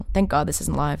Thank God this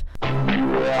isn't live.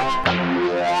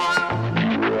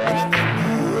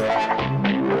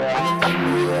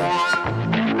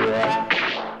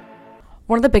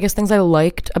 One of the biggest things I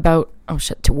liked about... Oh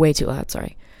shit, way too loud,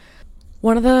 sorry.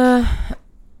 One of the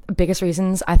biggest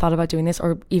reasons I thought about doing this,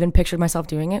 or even pictured myself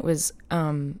doing it, was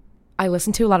I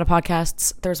listen to a lot of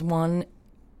podcasts. There's one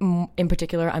in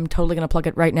particular, I'm totally going to plug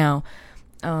it right now.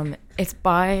 It's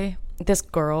by this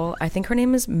girl. I think her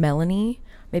name is Melanie.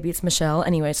 Maybe it's Michelle.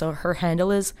 Anyway, so her handle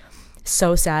is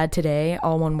So Sad Today,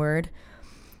 all one word.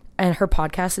 And her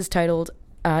podcast is titled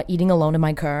Eating Alone in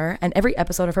My Car. And every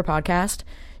episode of her podcast,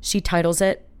 she titles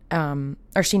it,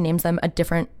 or she names them a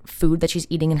different food that she's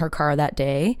eating in her car that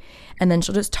day. And then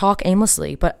she'll just talk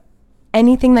aimlessly. But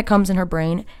anything that comes in her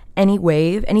brain, any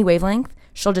wavelength,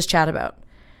 she'll just chat about.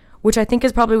 Which I think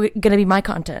is probably going to be my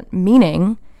content.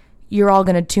 Meaning, you're all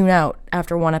going to tune out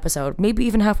after one episode. Maybe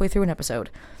even halfway through an episode.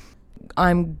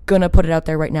 I'm going to put it out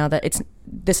there right now that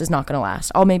this is not going to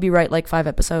last. I'll maybe write like 5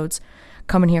 episodes,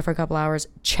 come in here for a couple hours,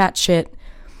 chat shit,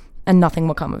 and nothing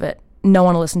will come of it. No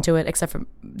one will listen to it except for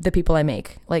the people I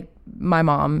make. Like my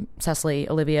mom, Cecily,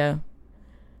 Olivia,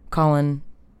 Colin.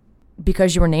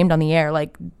 Because you were named on the air,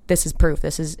 like this is proof.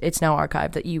 It's now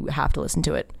archived that you have to listen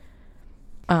to it.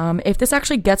 If this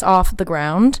actually gets off the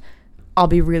ground, I'll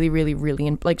be really, really,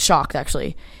 really shocked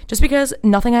actually. Just because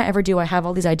nothing I ever do, I have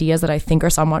all these ideas that I think are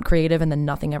somewhat creative and then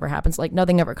nothing ever happens. Like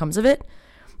nothing ever comes of it.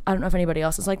 I don't know if anybody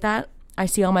else is like that. I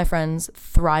see all my friends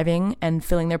thriving and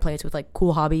filling their plates with like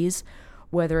cool hobbies,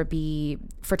 whether it be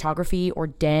photography or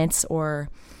dance, or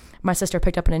my sister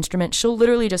picked up an instrument. She'll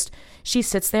literally she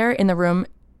sits there in the room.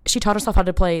 She taught herself how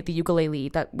to play the ukulele.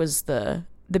 That was the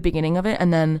beginning of it.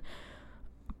 And then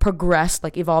progressed,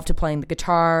 evolved to playing the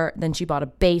guitar. Then she bought a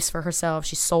bass for herself.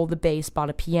 She sold the bass, bought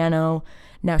a piano.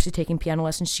 Now she's taking piano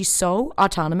lessons. She's so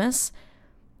autonomous,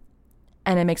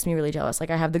 and it makes me really jealous.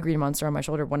 I have the green monster on my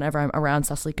shoulder whenever I'm around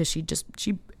Cecily, because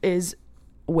she is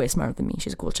way smarter than me.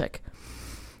 She's a cool chick.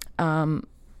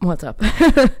 What's up?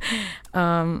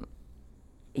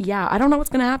 Yeah, I don't know what's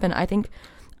gonna happen. I think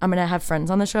I'm gonna have friends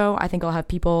on the show. I think I'll have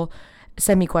people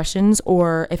send me questions,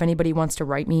 or if anybody wants to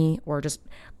write me, or just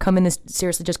come in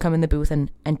the booth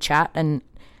and chat and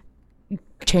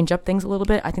change up things a little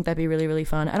bit. I think that'd be really, really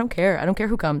fun. I don't care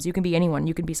who comes. You can be anyone.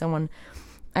 You can be someone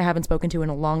I haven't spoken to in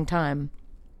a long time.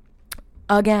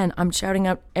 Again, I'm shouting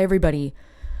out everybody.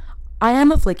 I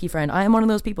am a flaky friend. I am one of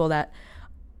those people that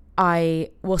I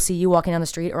will see you walking down the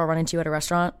street, or I'll run into you at a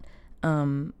restaurant.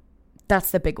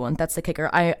 That's the big one. That's the kicker.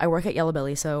 I work at Yellow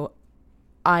Belly, so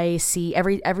I see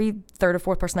every third or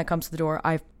fourth person that comes to the door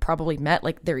I've probably met.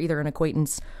 They're either an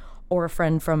acquaintance or a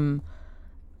friend from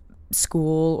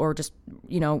school, or just,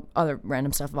 other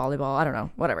random stuff, volleyball, I don't know,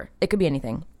 whatever. It could be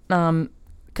anything.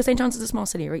 Because St. John's is a small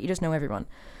city, right? You just know everyone.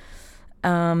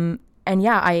 And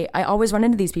yeah, I always run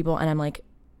into these people, and I'm like,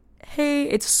 hey,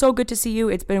 it's so good to see you.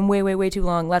 It's been way, way, way too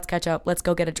long. Let's catch up. Let's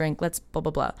go get a drink. Let's blah,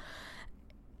 blah, blah.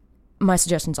 My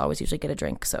suggestions always usually get a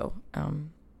drink, so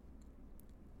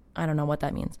I don't know what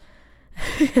that means.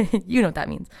 You know what that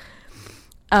means.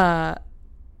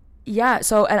 Yeah,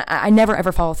 so, and I never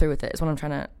ever follow through with it, is what I'm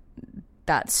trying to...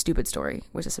 That stupid story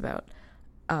was just about.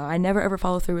 I never ever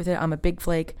follow through with it. I'm a big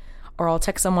flake. Or I'll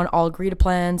text someone, I'll agree to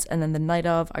plans, and then the night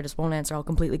of, I just won't answer. I'll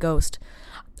completely ghost.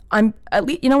 You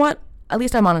know what? At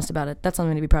least I'm honest about it. That's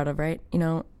something to be proud of, right?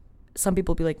 Some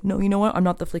people be like, no, you know what? I'm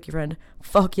not the flaky friend.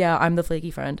 Fuck yeah, I'm the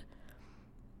flaky friend.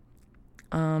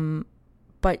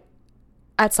 But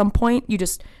at some point, you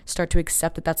just start to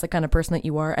accept that that's the kind of person that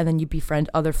you are, and then you befriend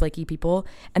other flaky people,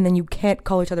 and then you can't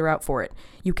call each other out for it.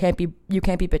 You can't be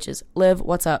bitches. Liv,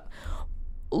 what's up?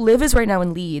 Liv is right now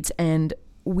in Leeds, and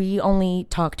we only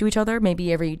talk to each other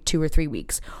maybe every 2 or 3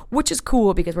 weeks, which is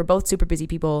cool because we're both super busy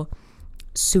people.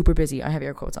 Super busy. I have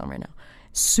air quotes on right now.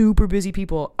 Super busy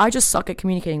people. I just suck at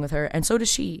communicating with her, and so does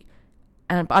she.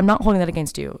 And I'm not holding that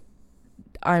against you.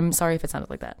 I'm sorry if it sounded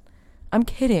like that. I'm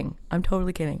kidding. I'm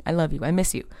totally kidding. I love you. I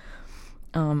miss you.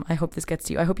 I hope this gets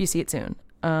to you. I hope you see it soon.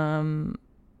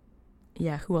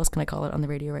 Yeah, who else can I call it on the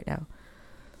radio right now?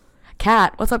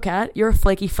 Kat. What's up, Kat? You're a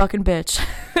flaky fucking bitch.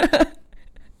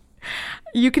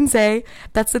 You can say,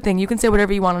 that's the thing, you can say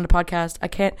whatever you want on a podcast.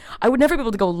 I would never be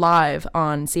able to go live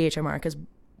on CHMR, because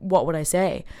what would I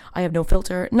say? I have no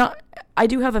filter. I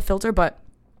do have a filter, but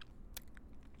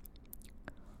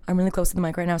I'm really close to the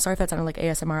mic right now. Sorry if that sounded like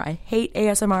ASMR. I hate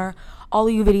ASMR. All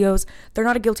of you videos, they're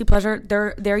not a guilty pleasure.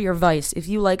 They're your vice. If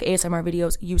you like ASMR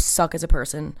videos, you suck as a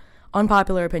person.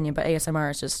 Unpopular opinion, but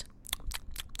ASMR is just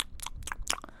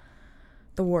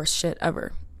the worst shit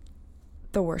ever.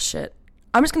 The worst shit.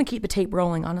 I'm just going to keep the tape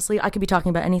rolling, honestly. I could be talking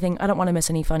about anything. I don't want to miss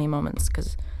any funny moments,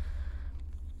 because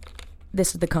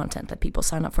this is the content that people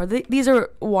sign up for. These are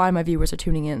why my viewers are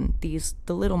tuning in.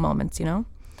 The little moments, you know?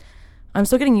 I'm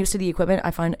still getting used to the equipment.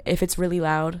 I find if it's really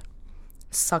loud,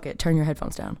 suck it. Turn your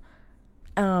headphones down.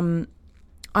 I'm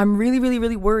really, really,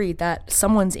 really worried that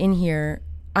someone's in here.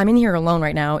 I'm in here alone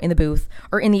right now in the booth,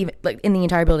 or in the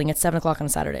entire building at 7:00 on a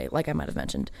Saturday, like I might have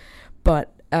mentioned.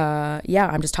 But yeah,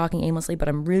 I'm just talking aimlessly, but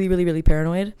I'm really, really, really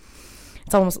paranoid.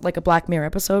 It's almost like a Black Mirror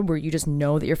episode where you just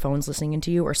know that your phone's listening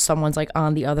into you, or someone's like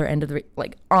on the other end of the,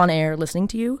 like on air listening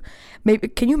to you. Maybe,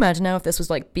 can you imagine now if this was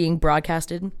like being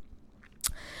broadcasted?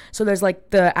 So there's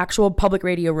like the actual public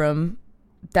radio room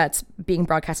that's being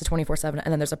broadcasted 24/7,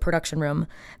 and then there's a production room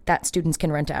that students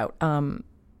can rent out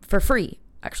for free,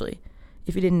 actually.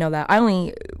 If you didn't know that, I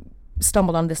only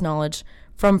stumbled on this knowledge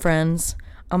from friends.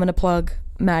 I'm going to plug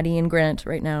Maddie and Grant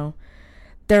right now.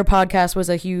 Their podcast was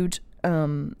a huge,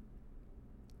 not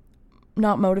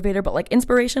motivator, but like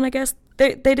inspiration, I guess.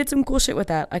 They did some cool shit with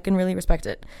that. I can really respect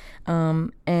it.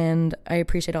 And I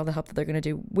appreciate all the help that they're going to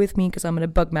do with me, because I'm going to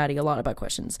bug Maddie a lot about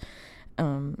questions.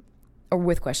 Or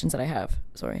with questions that I have.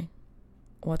 Sorry.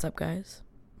 What's up, guys?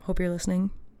 Hope you're listening.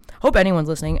 Hope anyone's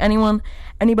listening.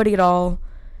 Anybody at all.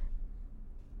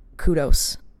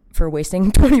 Kudos for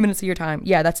wasting 20 minutes of your time.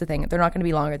 Yeah, that's the thing. They're not going to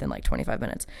be longer than like 25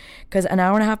 minutes. Because an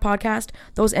hour and a half podcast,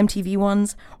 those MTV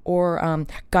ones, or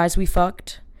Guys We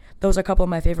Fucked, those are a couple of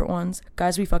my favorite ones.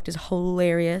 Guys We Fucked is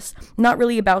hilarious. Not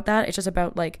really about that. It's just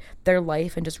about like their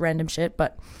life and just random shit.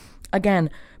 But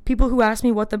again, people who ask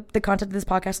me what the content of this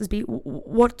podcast is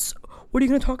what are you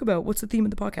going to talk about? What's the theme of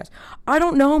the podcast? I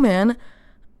don't know, man.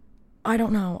 I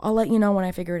don't know. I'll let you know when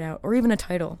I figure it out. Or even a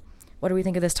title. What do we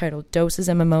think of this title? Doses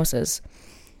and Mimosas.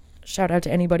 Shout out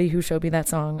to anybody who showed me that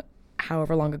song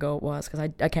however long ago it was, because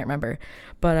I can't remember.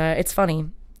 But it's funny.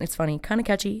 It's funny. Kind of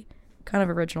catchy. Kind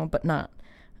of original, but not.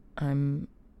 I'm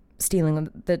stealing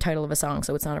the title of a song,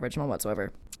 so it's not original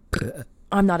whatsoever.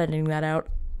 I'm not editing that out.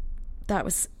 That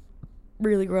was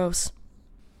really gross.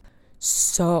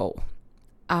 So,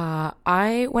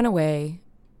 I went away.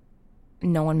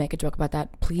 No one make a joke about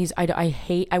that, please.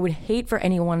 I would hate for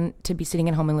anyone to be sitting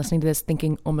at home and listening to this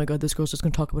thinking, oh my god, this girl's just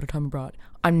gonna talk about her time abroad.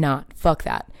 I'm not. Fuck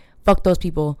that. Fuck those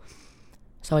people.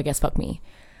 So I guess fuck me.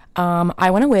 I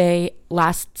went away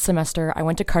last semester. I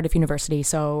went to Cardiff University.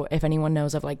 So if anyone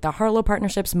knows of like the Harlow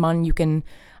Partnerships, MUN, you can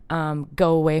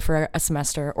go away for a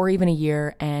semester or even a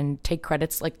year and take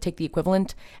credits, like take the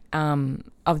equivalent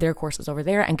of their courses over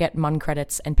there and get MUN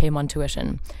credits and pay MUN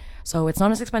tuition. So it's not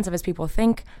as expensive as people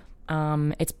think.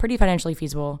 It's pretty financially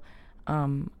feasible.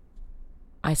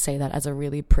 I say that as a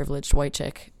really privileged white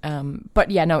chick.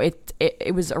 But yeah, no,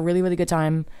 it was a really, really good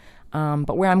time.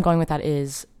 But where I'm going with that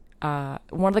is,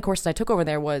 one of the courses I took over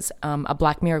there was, a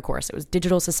Black Mirror course. It was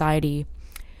Digital Society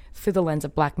through the lens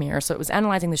of Black Mirror. So it was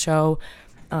analyzing the show,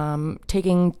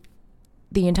 taking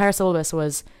the entire syllabus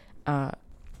was,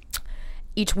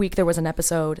 each week there was an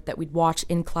episode that we'd watch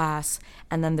in class,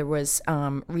 and then there was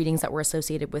readings that were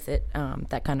associated with it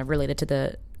that kind of related to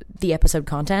the episode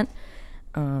content.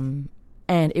 And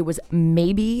it was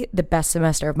maybe the best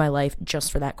semester of my life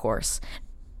just for that course.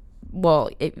 Well,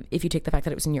 if you take the fact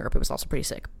that it was in Europe, it was also pretty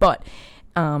sick. But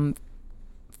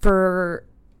for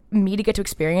me to get to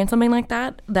experience something like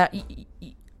that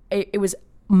it was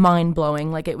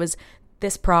mind-blowing. Like, it was,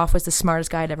 this prof was the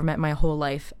smartest guy I'd ever met in my whole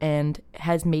life and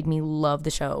has made me love the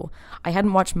show. I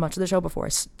hadn't watched much of the show before I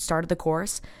started the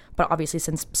course, but obviously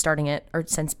since starting it, or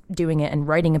since doing it and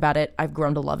writing about it, I've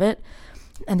grown to love it.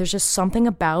 And there's just something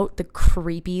about the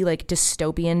creepy, like,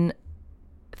 dystopian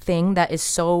thing that is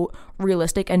so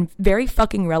realistic and very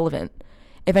fucking relevant.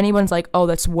 If anyone's like, oh,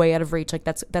 that's way out of reach, like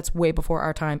that's way before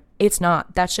our time, it's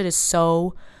not. That shit is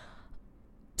so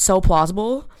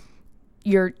plausible.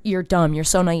 You're dumb. You're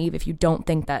so naive if you don't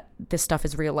think that this stuff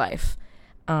is real life.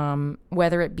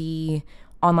 Whether it be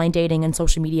online dating and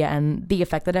social media and the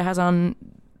effect that it has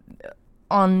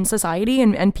on society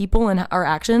and people and our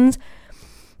actions.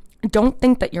 Don't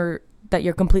think that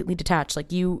you're completely detached.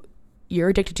 Like, you're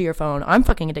addicted to your phone. I'm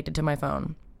fucking addicted to my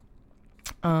phone.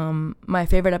 My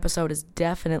favorite episode is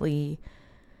definitely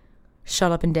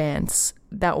Shut Up and Dance.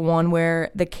 That one where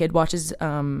the kid watches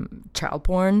child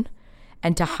porn,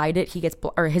 and to hide it, he gets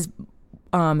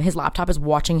his laptop is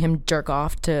watching him jerk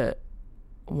off to.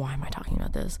 Why am I talking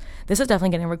about this? This is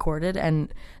definitely getting recorded,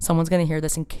 and someone's gonna hear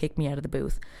this and kick me out of the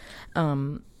booth.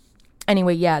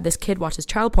 Anyway, yeah, this kid watches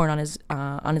child porn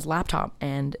on his laptop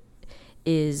and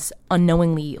is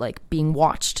unknowingly, like, being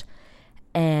watched,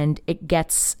 and it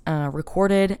gets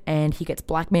recorded, and he gets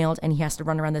blackmailed, and he has to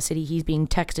run around the city. He's being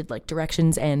texted, like,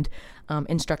 directions and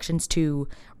instructions to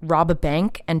rob a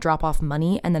bank and drop off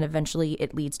money, and then eventually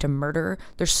it leads to murder.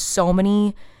 There's so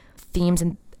many themes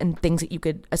and things that you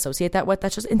could associate that with.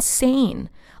 That's just insane.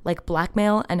 Like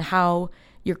blackmail and how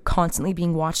you're constantly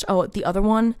being watched. Oh, the other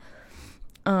one,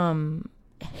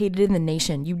 hated in the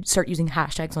nation. You start using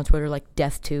hashtags on Twitter like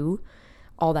death2.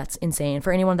 All that's insane.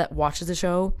 For anyone that watches the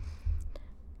show,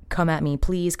 come at me.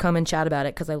 Please come and chat about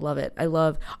it because I love it. I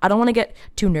don't want to get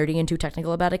too nerdy and too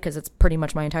technical about it because it's pretty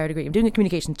much my entire degree. I'm doing a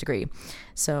communications degree.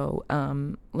 So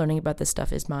learning about this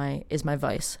stuff is my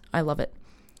vice. I love it.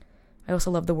 I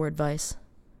also love the word vice.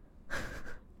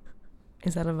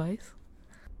 Is that a vice?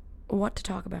 What to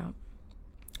talk about?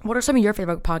 What are some of your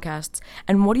favorite podcasts?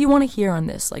 And what do you want to hear on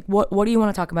this? Like, what do you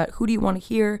want to talk about? Who do you want to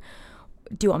hear?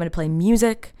 Do you want me to play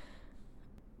music?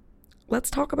 Let's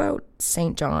talk about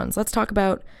St. John's. Let's talk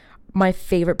about my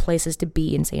favorite places to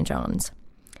be in St. John's.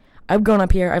 I've grown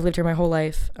up here. I've lived here my whole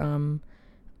life.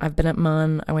 I've been at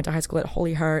MUN. I went to high school at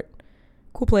Holy Heart.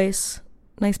 Cool place.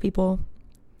 Nice people.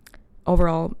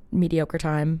 Overall, mediocre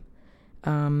time.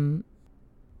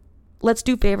 Let's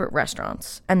do favorite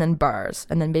restaurants and then bars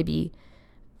and then maybe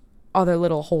other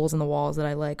little holes in the walls that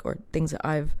I like or things that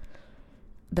I'm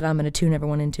going to tune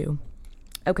everyone into.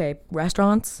 Okay,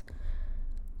 restaurants.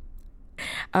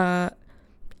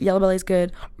 Yellow Belly's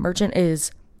good. Merchant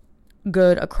is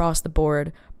good across the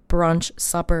board. Brunch,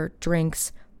 supper,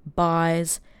 drinks,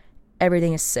 buys.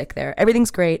 Everything is sick there.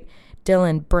 Everything's great.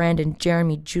 Dylan, Brandon,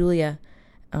 Jeremy, Julia.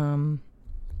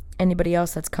 Anybody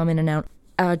else that's come in and out.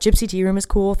 Gypsy Tea Room is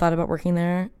cool. Thought about working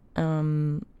there.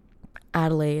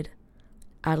 Adelaide.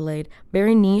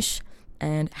 Very niche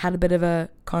and had a bit of a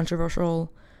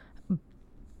controversial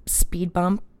speed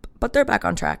bump, but they're back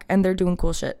on track and they're doing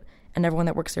cool shit. And everyone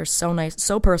that works there is so nice,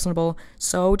 so personable,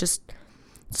 so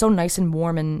nice and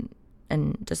warm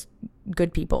and just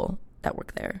good people that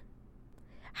work there.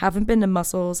 Haven't been to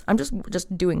Muscles. I'm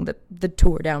just doing the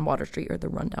tour down Water Street or the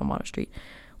run down Water Street.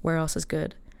 Where else is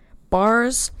good?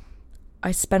 Bars.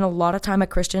 I spent a lot of time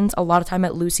at Christian's, a lot of time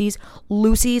at Lucy's.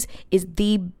 Lucy's is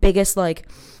the biggest, like,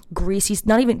 greasy,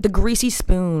 not even the greasy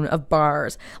spoon of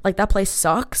bars. Like, that place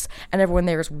sucks, and everyone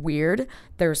there is weird.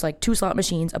 There's, like, 2 slot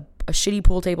machines, a shitty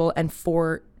pool table, and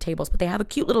 4 tables. But they have a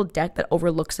cute little deck that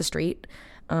overlooks the street.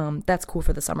 That's cool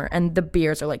for the summer. And the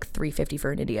beers are, like, $3.50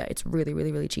 for an idiot. It's really,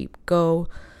 really, really cheap. Go,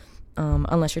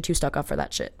 unless you're too stuck up for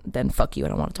that shit. Then fuck you, I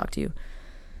don't want to talk to you.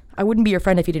 I wouldn't be your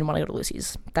friend if you didn't want to go to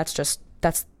Lucy's.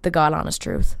 That's the God honest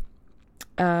truth.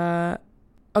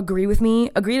 Agree with me,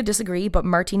 agree to disagree, but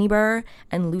Martini Bar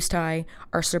and Loose Tie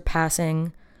are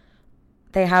surpassing.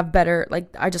 They have better,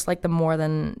 like, I just like them more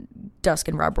than Dusk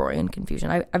and Rob Roy and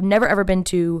Confusion. I've never ever been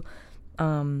to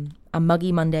a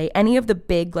Muggy Monday, any of the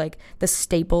big, like, the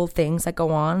staple things that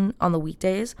go on the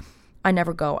weekdays. I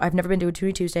never go. I've never been to a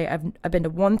Toonie Tuesday. I've been to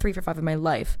 1 3 for 5 in my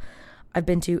life. I've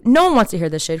been to, no one wants to hear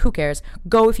this shit. Who cares?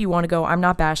 Go if you want to go. I'm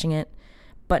not bashing it.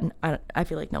 But I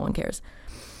feel like no one cares.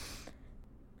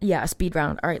 Yeah, a speed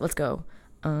round. All right, let's go.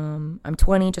 I'm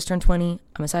 20, just turned 20.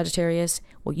 I'm a Sagittarius.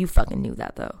 Well, you fucking knew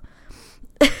that, though.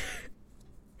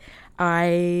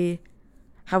 I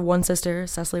have one sister.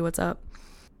 Cecily, what's up?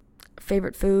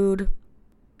 Favorite food?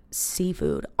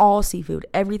 Seafood. All seafood.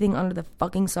 Everything under the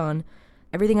fucking sun.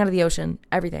 Everything out of the ocean.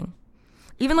 Everything.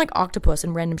 Even, like, octopus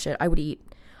and random shit I would eat.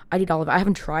 I'd eat all of it. I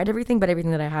haven't tried everything, but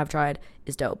everything that I have tried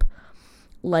is dope.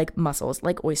 Like mussels,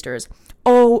 like oysters.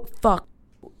 Oh, fuck.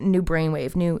 New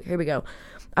brainwave. Here we go.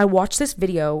 I watched this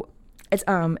video. It's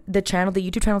the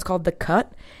YouTube channel is called The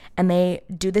Cut, and they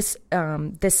do this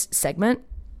this segment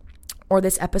or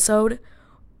this episode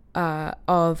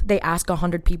of they ask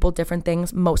 100 people different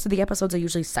things. Most of the episodes are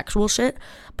usually sexual shit,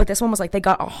 but this one was like they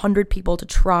got 100 people to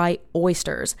try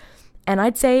oysters, and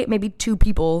I'd say maybe 2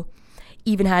 people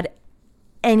even had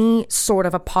any sort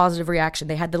of a positive reaction.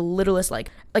 They had the littlest, like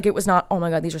it was not, oh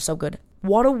my God, these are so good.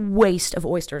 What a waste of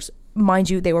oysters. Mind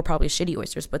you, they were probably shitty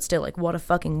oysters, but still, like, what a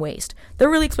fucking waste.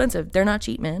 They're really expensive. They're not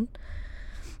cheap, man.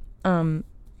 But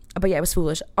yeah, it was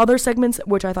foolish. Other segments,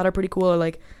 which I thought are pretty cool, are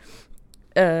like,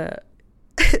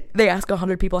 they ask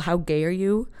 100 people, how gay are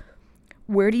you?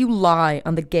 Where do you lie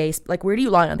on the gay, like, where do you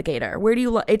lie on the gaydar? Where do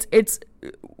you lie? It's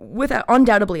with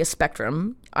undoubtedly a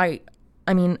spectrum. I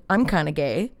mean, I'm kind of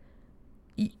gay.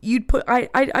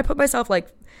 I put myself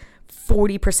like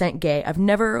 40% gay. I've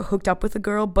never hooked up with a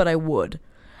girl, but I would.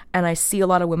 And I see a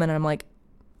lot of women and I'm like,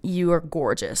 you are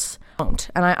gorgeous. And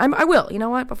I will. You know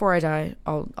what? Before I die,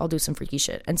 I'll do some freaky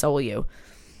shit, and so will you.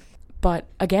 But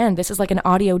again, this is like an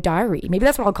audio diary. Maybe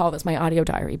that's what I'll call this, my audio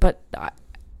diary. But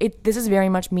this is very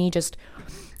much me just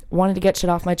wanting to get shit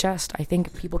off my chest. I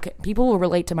think people will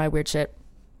relate to my weird shit.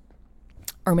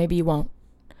 Or maybe you won't.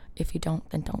 If you don't,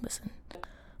 then don't listen.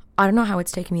 I don't know how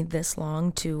it's taken me this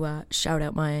long to shout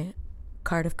out my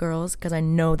Cardiff girls, because I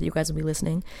know that you guys will be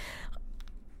listening.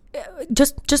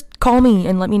 just call me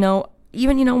and let me know.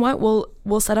 Even, you know what,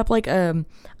 we'll set up like a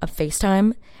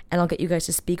FaceTime, and I'll get you guys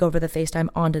to speak over the FaceTime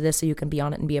onto this so you can be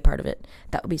on it and be a part of it.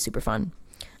 That would be super fun.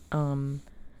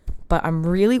 But I'm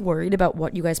really worried about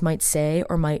what you guys might say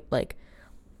or might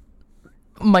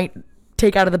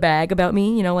take out of the bag about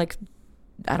me, you know, like,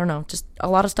 I don't know, just a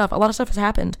lot of stuff has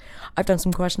happened. I've done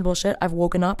some questionable shit. I've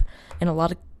woken up in a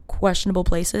lot of questionable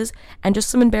places and just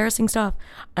some embarrassing stuff.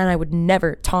 And I would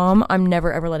never, Tom, I'm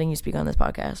never ever letting you speak on this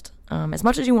podcast. As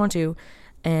much as you want to,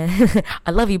 and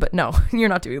I love you, but no, you're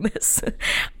not doing this.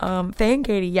 Faye and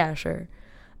Katie, yeah, sure.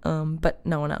 But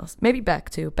no one else. Maybe Beck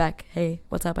too. Beck, hey,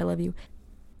 what's up? I love you.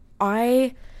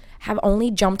 I have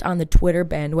only jumped on the Twitter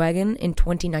bandwagon in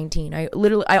 2019. I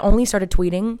only started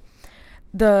tweeting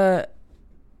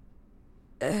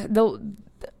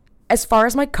as far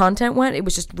as my content went, it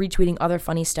was just retweeting other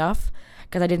funny stuff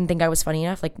because I didn't think I was funny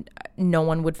enough. Like, no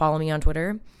one would follow me on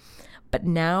Twitter. But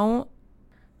now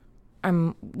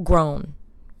I'm grown,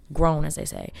 as they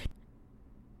say.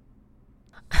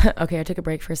 Okay, I took a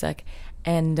break for a sec,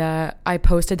 and I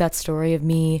posted that story of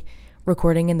me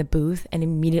recording in the booth and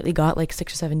immediately got like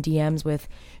 6 or 7 DMs with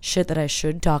shit that I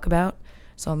should talk about.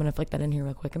 So I'm going to flick that in here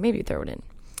real quick and maybe throw it in.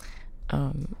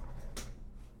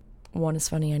 One is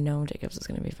funny. I know Jacob's is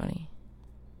going to be funny.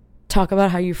 Talk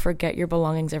about how you forget your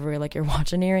belongings everywhere, like your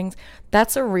watch and earrings.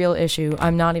 That's a real issue.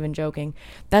 I'm not even joking.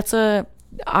 It's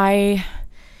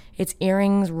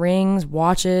earrings, rings,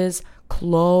 watches,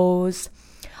 clothes.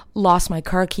 Lost my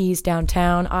car keys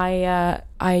downtown. I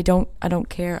don't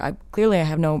care. I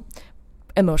have no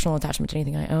emotional attachment to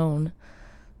anything I own.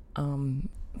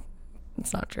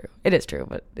 It's not true. It is true,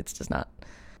 but it's just not.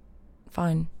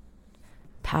 Fine.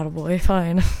 Paddle boy,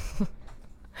 fine.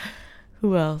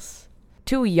 Who else?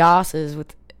 2 Yasses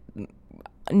with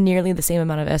nearly the same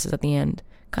amount of S's at the end.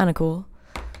 Kind of cool,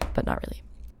 but not really.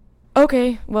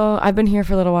 Okay, well, I've been here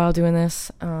for a little while doing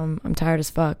this. I'm tired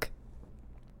as fuck.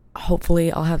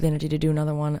 Hopefully I'll have the energy to do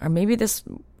another one, or maybe this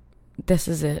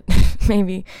is it.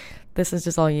 Maybe this is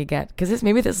just all you get, because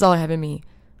maybe this is all I have in me.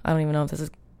 I don't even know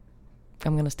if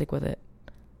I'm gonna stick with it.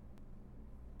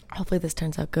 Hopefully this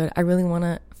turns out good. I really want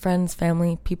to, friends,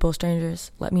 family, people,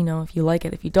 strangers, let me know if you like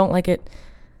it. If you don't like it,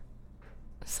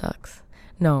 sucks.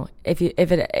 No,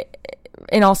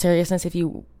 in all seriousness, if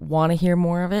you want to hear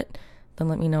more of it, then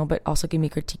let me know, but also give me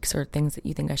critiques or things that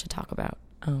you think I should talk about.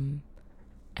 And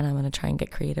I'm going to try and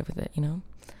get creative with it, you know?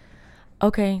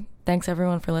 Okay, thanks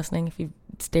everyone for listening. If you've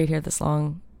stayed here this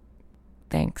long,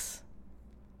 thanks.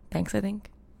 Thanks, I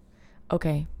think.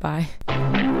 Okay, bye.